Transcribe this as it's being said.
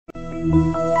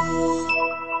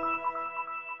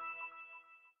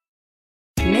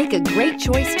Make a great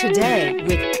choice today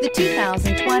with the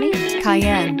 2020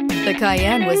 Cayenne. The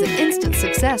Cayenne was an instant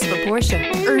success for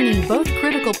Porsche, earning both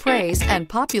critical praise and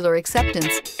popular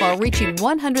acceptance while reaching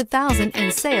 100,000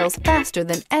 in sales faster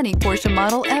than any Porsche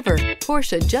model ever.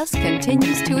 Porsche just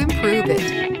continues to improve it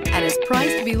and is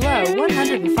priced below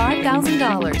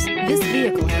 $105,000. This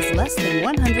vehicle has less than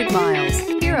 100 miles.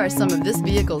 Here are some of this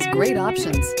vehicle's great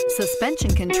options: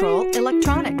 suspension control,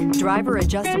 electronic, driver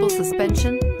adjustable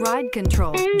suspension, ride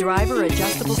control, driver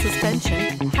adjustable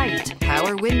suspension, height,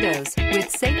 power windows with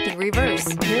safety reverse,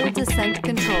 hill descent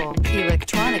control,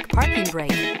 electronic parking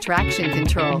brake, traction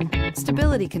control,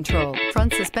 stability control,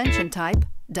 front suspension type,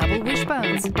 double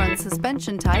wishbones, front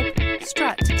suspension type,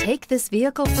 strut. Take this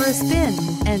vehicle for a spin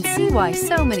and see why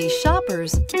so many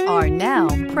shoppers are now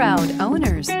proud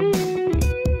owners.